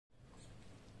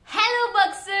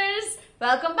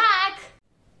Welcome back.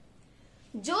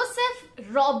 Joseph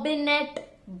Robinette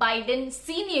Biden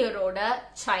Sr.'oda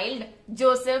child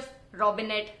Joseph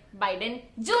Robinette Biden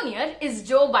Jr. is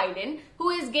Joe Biden, who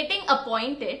is getting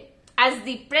appointed as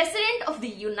the President of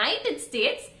the United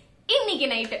States inniki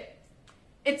night.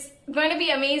 It's going to be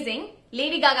amazing.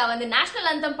 Lady Gaga vandu national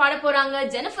anthem paada poranga.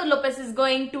 Jennifer Lopez is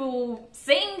going to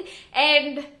sing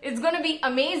and it's going to be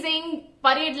amazing.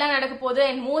 Parade la nadakapodhu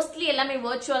and mostly ellame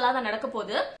virtual la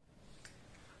nadakapodhu.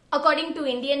 According to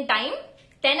Indian time,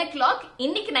 10 o'clock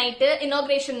இன்னைக்கு night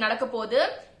inauguration நடக்கப்போகுது.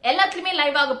 எல்லாத்துலயுமே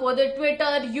live ஆக போகுது.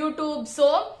 Twitter, YouTube, so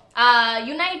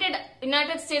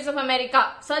United States of America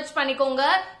search பண்ணிக்கோங்க.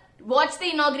 Watch the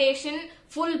inauguration.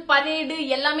 Full parade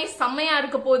எல்லாமே செம்மையா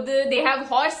இருக்க போகுது. They have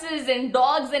horses and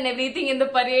dogs and everything in the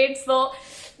parade. So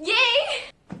yay!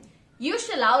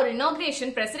 Usually our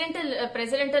inauguration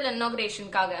presidential inauguration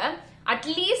காக at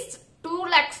least 2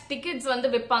 lakhs tickets வந்து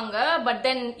விப்பாங்க. But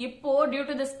then இப்போ due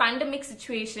to this pandemic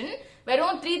situation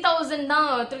வெறும்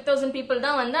 3000 people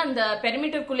தான் வந்து அந்த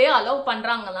perimeter குள்ளே allow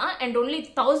பண்றாங்களாம் and only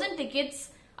 1000 tickets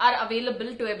are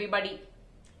available to everybody.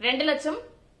 2 லட்சம்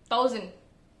 1000.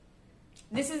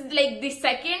 This is like the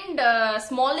second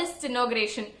smallest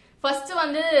inauguration. First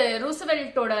வந்து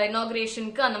ரூஸ்வெல்ட்டோட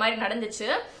inaugurationக்கு அந்த மாதிரி நடந்துச்சு.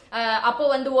 அப்போ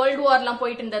வந்து வேர்ல்ட் வார்லாம்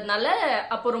போயிட்டு இருந்ததுனால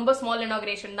அப்போ ரொம்ப ஸ்மால்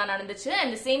inauguration தான் நடந்துச்சு and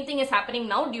the same thing is happening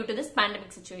now due to this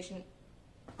pandemic situation.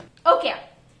 Okay,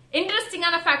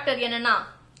 interesting-ஆன factor என்னன்னா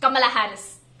Kamala Harris.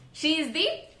 She is the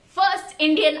first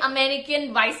Indian American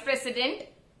Vice President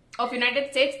of United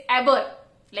States ever.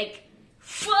 Like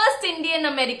first Indian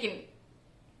American.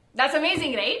 That's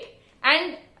amazing, right? And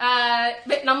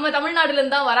நம்ம தமிழ்நாடுல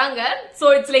இருந்தா வராங்க, so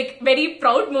it's like very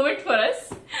proud moment for us.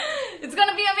 It's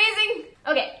gonna be amazing.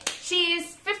 Okay, she is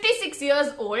 56 years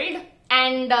old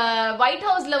and White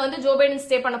Houseல வந்து Joe Biden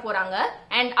stay பண்ண போறாங்க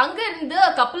and அங்க இருந்து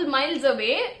a couple miles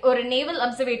away ஒரு naval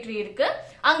observatory இருக்கு.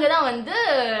 அங்க தான் வந்து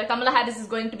Kamala Harris is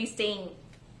going to be staying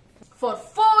for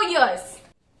 4 years.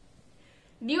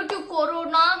 Due to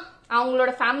corona,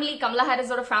 அவங்களோட family, Kamala Harris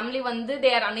ஓட family வந்து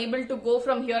they are unable to go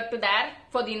from here to there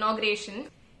for the inauguration.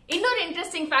 இன்னொரு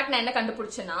interesting fact நான் என்ன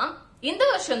கண்டுபிடிச்சேன்னா, இந்த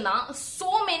வருஷம் தான் so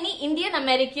many Indian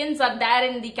Americans are there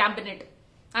in the cabinet.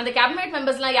 And the cabinet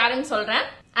members எல்லாம் யாருன்னு சொல்றேன்.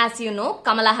 As you know,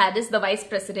 Kamala Harris, the Vice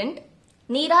President,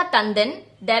 Neera Tanden,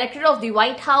 Director of the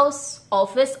White House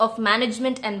Office of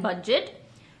Management and Budget,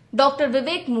 Dr.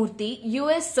 Vivek Murthy,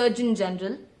 US Surgeon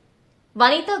General,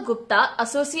 Vanita Gupta,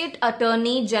 Associate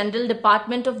Attorney General,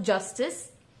 Department of Justice,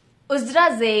 Uzra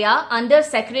Zeya, Under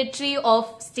Secretary of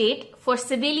State for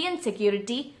Civilian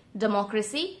Security,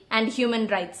 Democracy and Human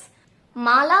Rights,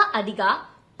 Mala Adiga,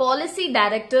 Policy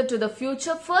Director to the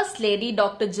future First Lady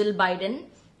Dr. Jill Biden,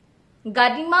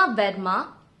 Garima Verma,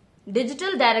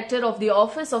 Digital Director of the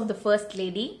Office of the First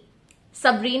Lady,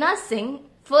 Sabrina Singh,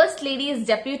 First Lady's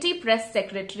Deputy Press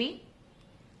Secretary,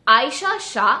 Aisha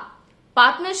Shah,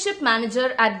 Partnership Manager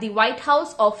at the White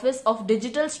House Office of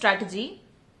Digital Strategy,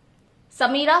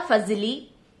 Samira Fazili,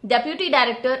 Deputy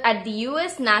Director at the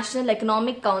US National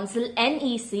Economic Council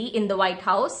NEC in the White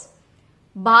House,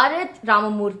 Bharat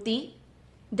Ramamurthy,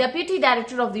 Deputy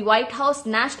Director of the White House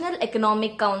National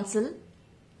Economic Council,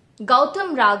 Gautam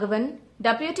Raghavan,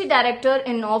 Deputy Director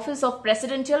in Office of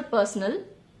Presidential Personnel,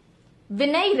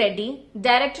 Vinay Reddy,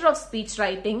 Director of Speech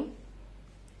Writing,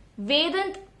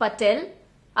 Vedant Patel,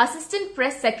 Assistant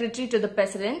Press Secretary to the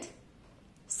President,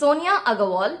 Sonia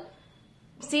Agarwal,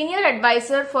 Senior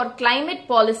Advisor for Climate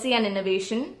Policy and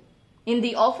Innovation in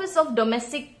the Office of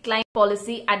Domestic Climate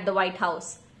Policy at the White House,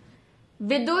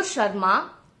 Vidur Sharma,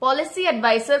 Policy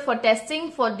Advisor for Testing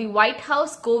for the White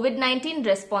House COVID-19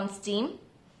 Response Team,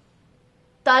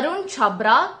 Tarun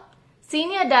Chabra,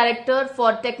 Senior Director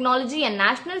for Technology and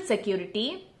National Security,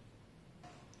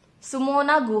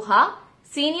 Sumona Guha,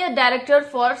 Senior Director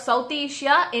for South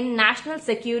Asia in National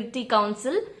Security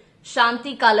Council,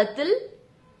 Shanti Kalathil,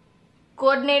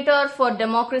 Coordinator for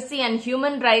Democracy and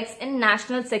Human Rights in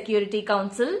National Security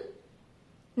Council,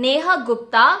 Neha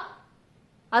Gupta,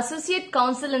 Associate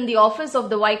Counsel in the Office of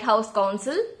the White House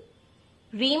Counsel,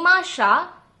 Reema Shah,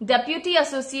 Deputy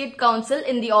Associate Counsel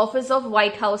in the Office of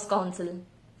White House Counsel.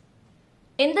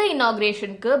 In the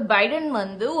inauguration, Biden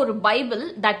வந்து ஒரு Bible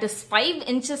that is 5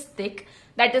 inches thick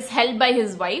that is held by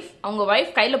his wife. அவங்க wife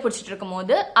கையில பிடிச்சிட்டு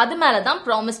இருக்கும்போது அது மேல தான்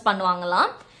promise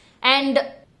பண்ணுவாங்களாம். And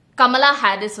Kamala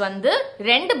Harris வந்து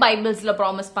 2 பைபிள்ஸ்ல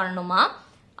ப்ராமிஸ் பண்ணணுமா.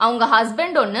 அவங்க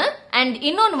ஹஸ்பண்ட் ஒன்னு and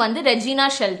இன்னொன்னு வந்து Regina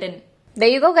Sheldon.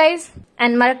 There you go guys.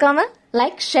 And மறக்காம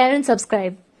like, share and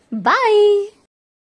subscribe. Bye.